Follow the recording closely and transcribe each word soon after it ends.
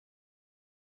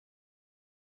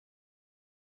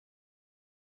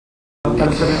I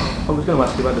was going to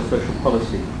ask you about the social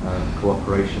policy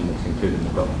cooperation that's included in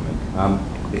the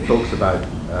document. It talks about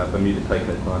Bermuda taking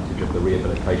advantage of the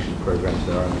rehabilitation programs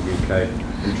that are in the UK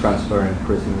and transferring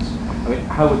prisoners. I mean,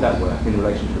 how would that work in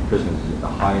relation to the prisoners? Is it the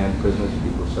high-end prisoners,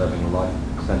 people serving life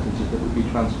sentences that would be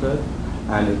transferred?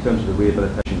 And in terms of the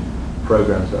rehabilitation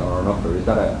programs that are on offer, is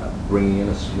that bringing in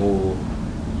a small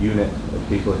unit of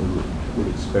people who with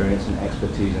experience and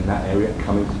expertise in that area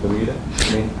coming to Bermuda?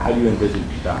 I mean, how do you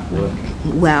envisage that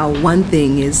working? Well, one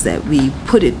thing is that we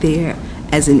put it there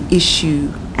as an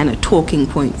issue and a talking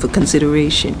point for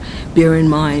consideration. Bear in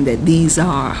mind that these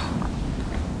are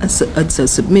it's a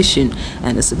submission,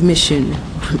 and a submission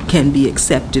can be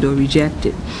accepted or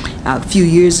rejected. A few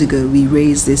years ago, we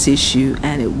raised this issue,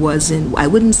 and it wasn't, I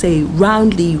wouldn't say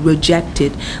roundly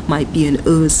rejected, might be an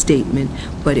overstatement,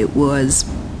 but it was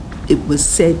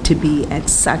said to be at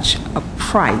such a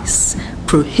price,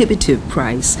 prohibitive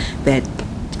price, that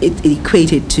it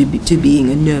equated to being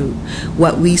a no.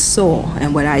 What we saw,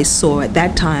 and what I saw at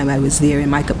that time, I was there in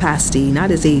my capacity,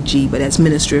 not as AG, but as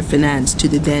Minister of Finance to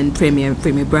the then Premier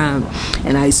Brown,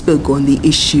 and I spoke on the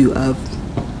issue of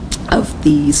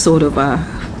the sort of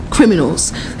criminals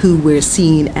who were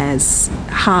seen as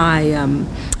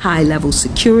high-level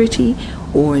security,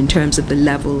 or in terms of the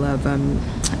level of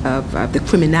the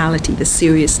criminality, the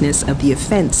seriousness of the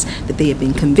offense that they had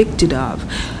been convicted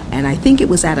of. And I think it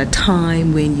was at a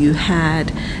time when you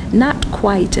had not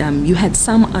quite, you had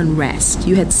some unrest,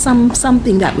 you had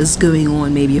something that was going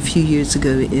on maybe a few years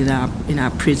ago in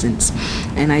our prisons.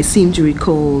 And I seem to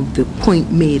recall the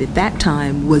point made at that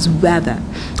time was whether,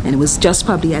 and it was just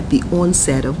probably at the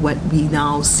onset of what we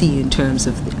now see in terms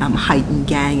of heightened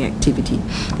gang activity,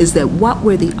 is that what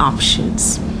were the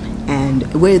options?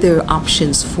 And were there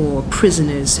options for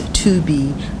prisoners to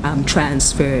be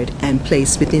transferred and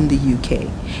placed within the UK?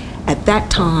 At that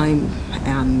time,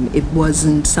 it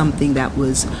wasn't something that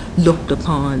was looked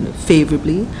upon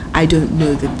favorably. I don't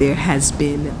know that there has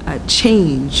been a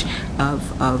change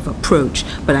of approach,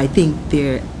 but I think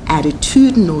their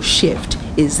attitudinal shift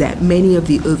is that many of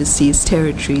the overseas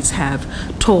territories have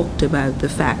talked about the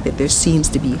fact that there seems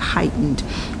to be heightened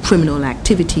criminal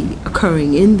activity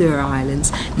occurring in their islands.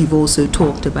 You've also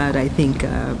talked about, I think,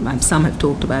 some have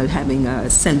talked about having a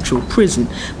central prison,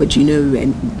 but you know,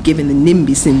 and given the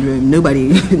NIMBY syndrome, no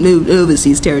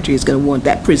overseas territory is going to want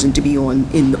that prison to be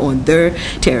on their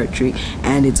territory,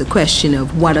 and it's a question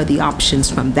of what are the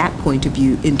options from that point of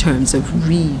view in terms of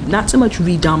not so much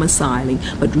re-domiciling,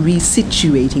 but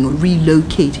resituating or relocating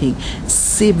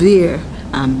severe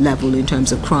level in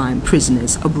terms of crime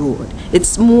prisoners abroad.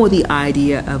 It's more the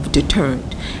idea of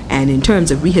deterrent. And in terms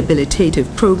of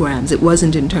rehabilitative programs, it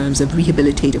wasn't in terms of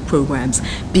rehabilitative programs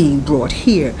being brought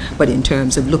here, but in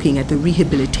terms of looking at the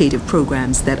rehabilitative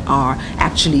programs that are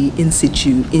actually in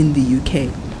situ in the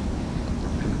UK.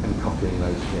 And copying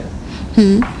those here.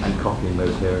 And copying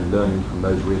those here and learning from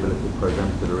those rehabilitative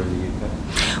programs that are in the UK.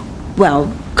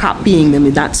 Well, copying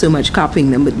them, not so much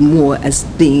copying them, but more as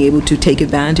being able to take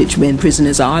advantage when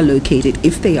prisoners are located,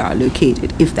 if they are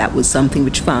located, if that was something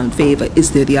which found favor,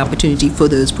 is there the opportunity for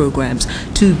those programs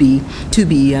to be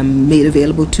made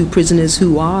available to prisoners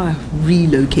who are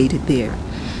relocated there?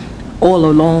 All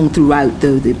along throughout,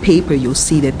 though, the paper, you'll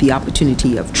see that the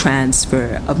opportunity of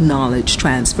transfer of knowledge,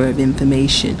 transfer of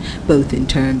information, both in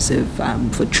terms of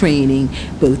for training,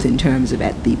 both in terms of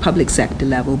at the public sector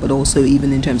level, but also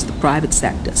even in terms of the private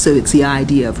sector. So it's the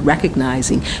idea of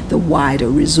recognizing the wider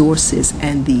resources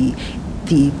and the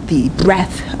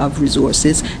breadth of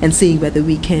resources and seeing whether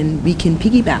we can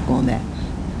piggyback on that.